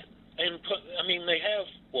bat, and I mean, they have,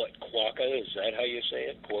 what, quokka? Is that how you say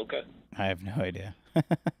it? Quokka? I have no idea.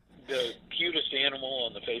 The cutest animal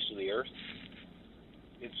on the face of the earth.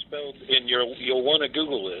 It's spelled, and you'll want to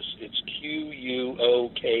Google this. It's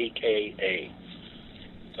Quokka.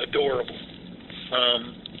 Adorable.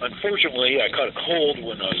 Unfortunately, I caught a cold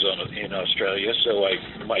when I was in Australia, so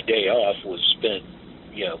my day off was spent,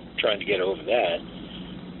 you know, trying to get over that.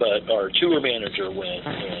 But our tour manager went,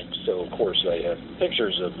 and so of course I have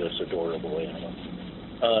pictures of this adorable animal.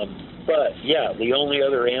 But yeah, the only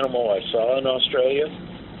other animal I saw in Australia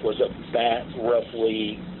was a bat,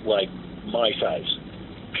 roughly like my size.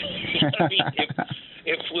 I mean,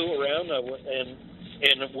 it flew around, and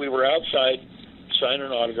we were outside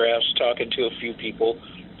signing autographs, talking to a few people,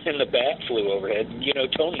 and the bat flew overhead. And, you know,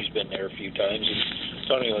 Tony's been there a few times, and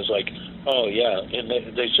Tony was like, "Oh yeah," and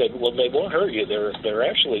they said, "Well, they won't hurt you. They're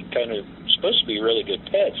actually kind of supposed to be really good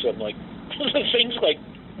pets." I'm like, the thing's like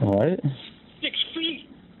what? 6 feet.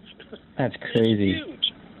 That's crazy. It's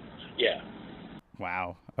huge. Yeah.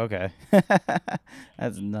 Wow. Okay.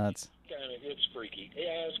 That's nuts. It's freaky.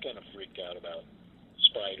 Yeah, I was kind of freaked out about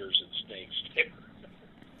spiders and snakes there.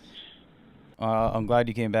 I'm glad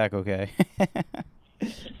you came back okay.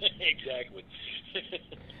 Exactly.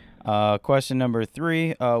 Question number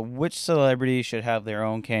 3. Which celebrity should have their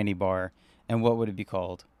own candy bar, and what would it be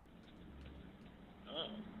called? Oh,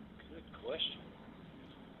 good question.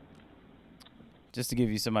 just to give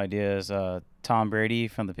you some ideas, Tom Brady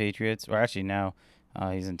from the Patriots, or actually now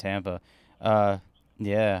he's in Tampa.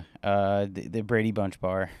 The Brady Bunch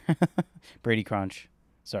bar, Brady Crunch.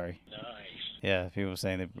 Sorry. Nice. Yeah, people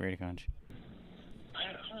saying the Brady Crunch.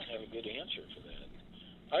 I don't have a good answer for that.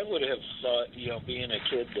 I would have thought, being a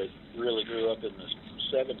kid that really grew up in the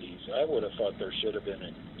 70s, I would have thought there should have been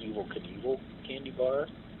an Evel Knievel candy bar.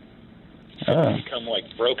 Become like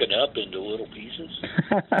broken up into little pieces.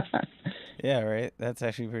 Yeah, right. That's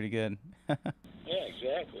actually pretty good. Yeah,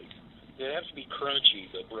 exactly. It has to be crunchy,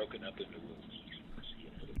 but broken up into little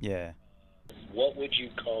pieces. Yeah. What would you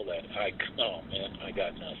call that? Oh man, I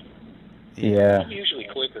got nothing. Yeah. I'm usually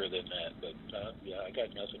quicker than that, but I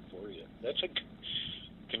got nothing for you.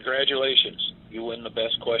 Congratulations. You win the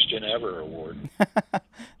Best Question Ever award.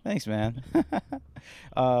 Thanks, man.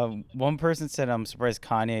 One person said, I'm surprised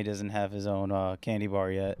Kanye doesn't have his own candy bar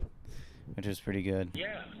yet, which is pretty good.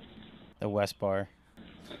 Yeah. The West Bar.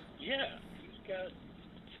 Yeah. He's got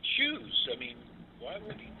shoes. I mean, why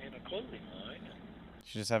would he in a clothing line?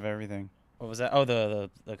 Should just have everything. What was that? Oh, the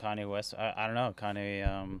Kanye West. I don't know.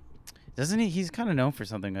 Kanye, doesn't he? He's kind of known for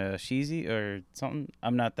something, Sheezy or something.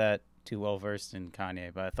 I'm not that too well versed in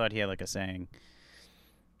Kanye, but I thought he had like a saying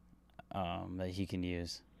that he can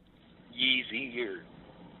use. Yeezy or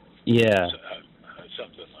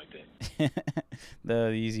something like that. The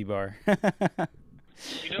Yeezy bar.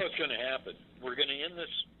 You know what's going to happen? We're going to end this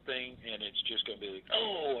thing, and it's just going to be like,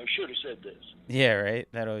 oh, I should have said this. Yeah, right?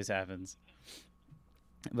 That always happens.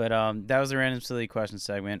 But that was the Random Silly Question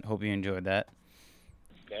segment. Hope you enjoyed that.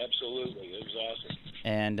 Absolutely. It was awesome.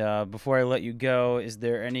 And before I let you go, is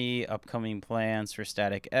there any upcoming plans for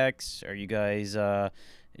Static X? Are you guys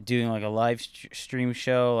doing like a live stream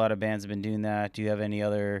show? A lot of bands have been doing that. Do you have any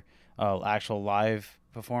other actual live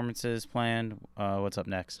performances planned? What's up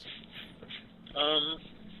next?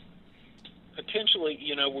 Potentially,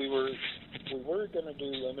 we were going to do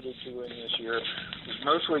limited touring this year. It was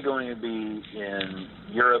mostly going to be in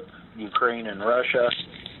Europe, Ukraine, and Russia.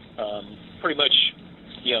 Pretty much,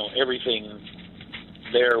 everything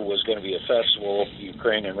there was going to be a festival.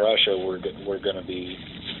 Ukraine and Russia were going to be,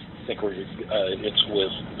 it's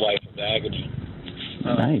with Life of Agony.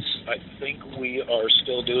 Nice. I think we are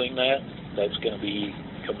still doing that. That's going to be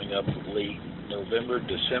coming up late November,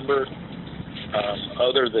 December.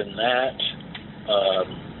 Other than that,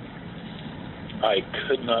 I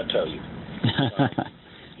could not tell you.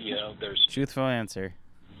 There's truthful answer.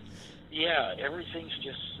 Yeah, everything's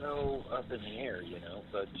just so up in the air,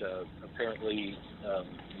 But apparently,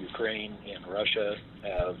 Ukraine and Russia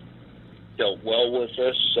have dealt well with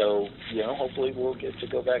this, so hopefully we'll get to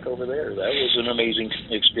go back over there. That was an amazing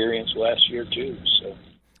experience last year too. So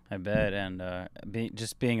I bet, and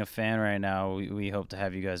just being a fan right now, we hope to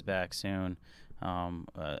have you guys back soon.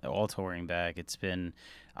 All touring back.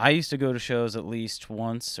 I used to go to shows at least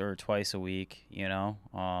once or twice a week, and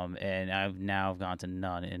I've now gone to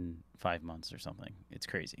none in 5 months or something. It's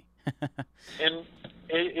crazy. And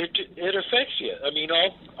it affects you. I mean,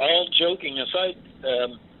 all joking aside,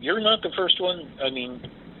 you're not the first one. I mean,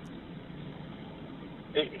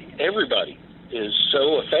 everybody is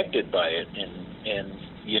so affected by it, and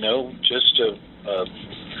just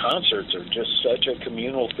concerts are just such a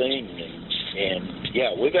communal thing, and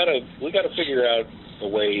yeah, we gotta figure out a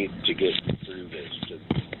way to get through this, to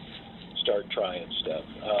start trying stuff.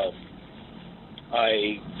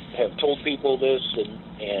 I have told people this,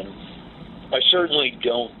 and I certainly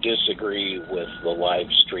don't disagree with the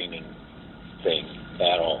live streaming thing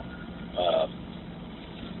at all.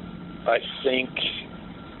 I think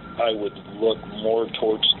I would look more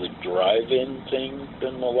towards the drive-in thing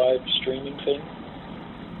than the live streaming thing,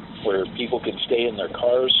 where people can stay in their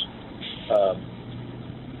cars.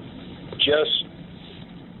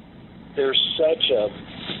 There's such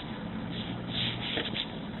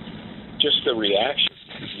just the reaction,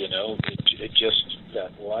 it just,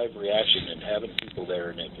 that live reaction and having people there,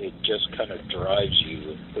 and it just kind of drives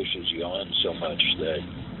you and pushes you on so much that,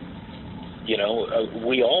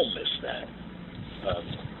 we all miss that.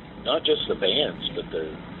 Not just the bands, but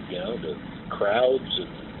the crowds, and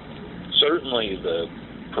certainly the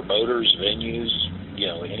promoters, venues,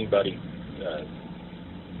 anybody,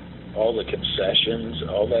 all the concessions,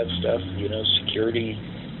 all that stuff, security.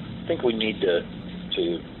 I think we need to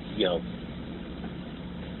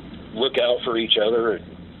look out for each other and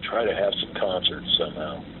try to have some concerts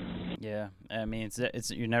somehow. Yeah, I mean,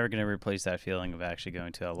 it's you're never going to replace that feeling of actually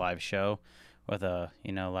going to a live show with a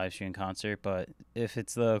live stream concert. But if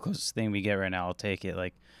it's the closest thing we get right now, I'll take it.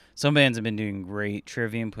 Like, some bands have been doing great.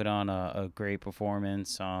 Trivium put on a great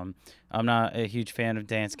performance. I'm not a huge fan of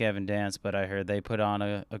Dance Gavin Dance, but I heard they put on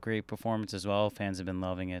a great performance as well. Fans have been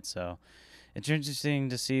loving it, so it's interesting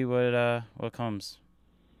to see what comes.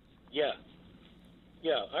 Yeah,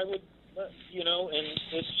 I would, and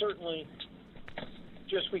it's certainly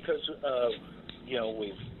just because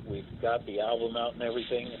we've got the album out and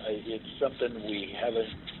everything. It's something we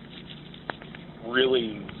haven't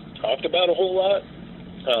really talked about a whole lot.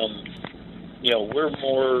 We're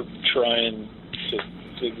more trying to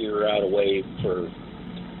figure out a way for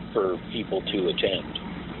people to attend.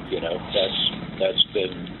 That's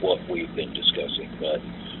been what we've been discussing.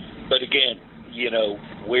 But again,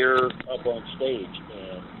 we're up on stage,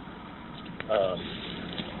 and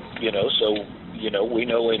so we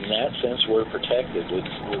know in that sense we're protected. It's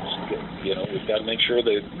we've got to make sure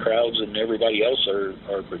the crowds and everybody else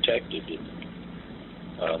are protected,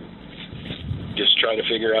 and just try to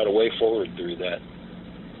figure out a way forward through that.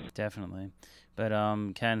 Definitely. But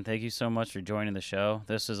Ken, thank you so much for joining the show.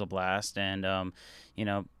 This was a blast, and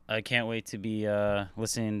I can't wait to be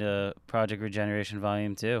listening to Project Regeneration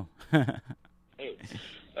Volume 2. Hey,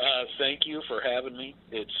 thank you for having me.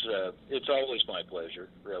 It's always my pleasure,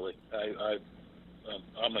 really.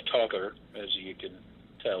 I'm a talker, as you can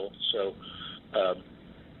tell. So,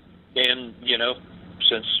 and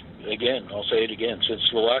since, again, I'll say it again, since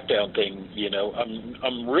the lockdown thing,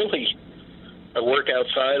 I'm really, I work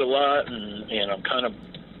outside a lot, and I'm kind of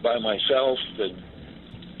by myself,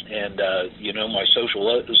 and my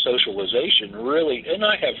socialization really, and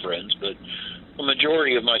I have friends, but the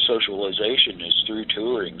majority of my socialization is through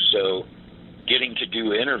touring. So getting to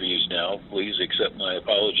do interviews now, please accept my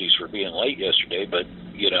apologies for being late yesterday, but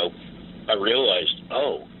I realized,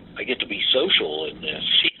 I get to be social in this.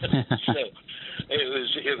 So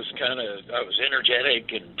it was kind of, I was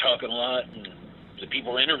energetic and talking a lot, and the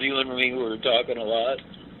people interviewing me were talking a lot.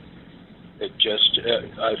 It just,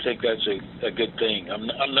 I think that's a good thing.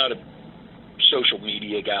 I'm not a social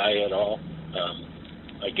media guy at all.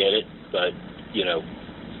 I get it, but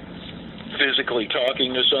physically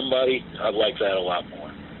talking to somebody, I like that a lot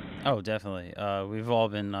more. Oh, definitely. We've all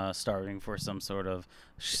been starving for some sort of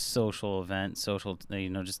social event,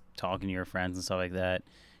 just talking to your friends and stuff like that.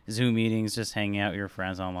 Zoom meetings, just hanging out with your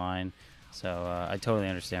friends online. So I totally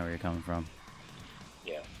understand where you're coming from.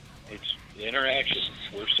 Yeah, it's interaction.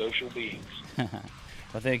 We're social beings.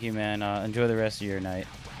 Well, thank you, man. Enjoy the rest of your night.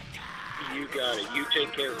 You got it. You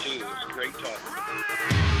take care, too. It's great talking.